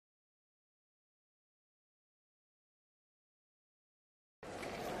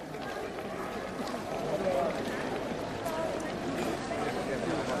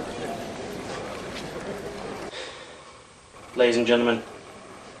ladies and gentlemen,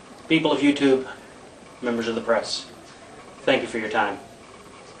 people of YouTube, members of the press, thank you for your time.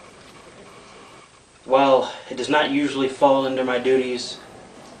 While it does not usually fall under my duties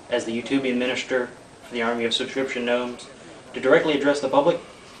as the YouTubian Minister for the Army of Subscription Gnomes to directly address the public,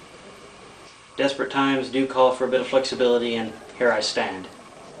 desperate times do call for a bit of flexibility, and here I stand.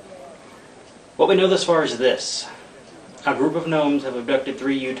 What we know thus far is this. A group of gnomes have abducted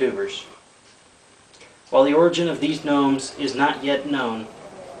 3 YouTubers. While the origin of these gnomes is not yet known,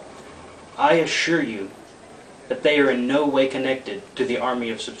 I assure you that they are in no way connected to the Army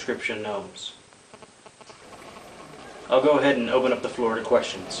of Subscription Gnomes. I'll go ahead and open up the floor to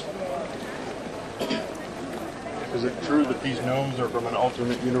questions. Is it true that these gnomes are from an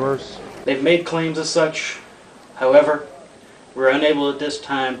alternate universe? They've made claims as such. However, we're unable at this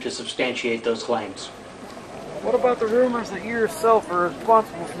time to substantiate those claims. What about the rumors that you yourself are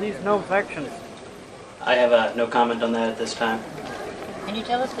responsible for these gnomes' actions? I have no comment on that at this time. Can you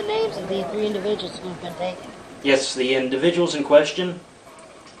tell us the names of the 3 individuals who have been taken? Yes, the individuals in question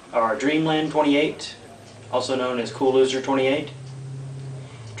are Dreamland 28, also known as Cool Loser 28,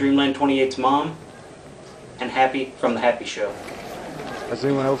 Dreamland 28's mom, and Happy from the Happy Show. Has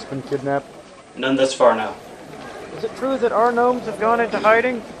anyone else been kidnapped? None thus far, no. Is it true that our gnomes have gone into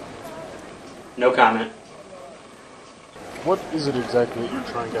hiding? No comment. What is it exactly that you're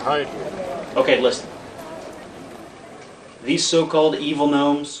trying to hide here? Okay, listen. These so-called evil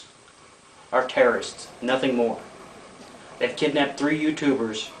gnomes are terrorists, nothing more. They've kidnapped 3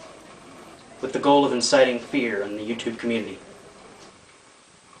 YouTubers with the goal of inciting fear in the YouTube community.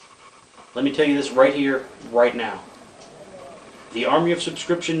 Let me tell you this right here, right now. The Army of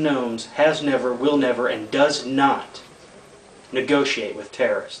Subscription Gnomes has never, will never, and does not negotiate with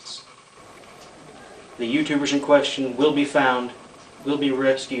terrorists. The YouTubers in question will be found, will be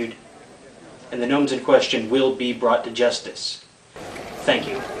rescued, and the gnomes in question will be brought to justice. Thank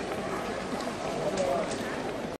you.